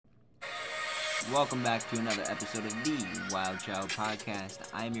Welcome back to another episode of the Wild Child Podcast.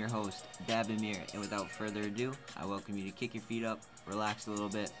 I am your host, Dab Amir, and without further ado, I welcome you to kick your feet up, relax a little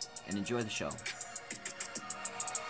bit, and enjoy the show.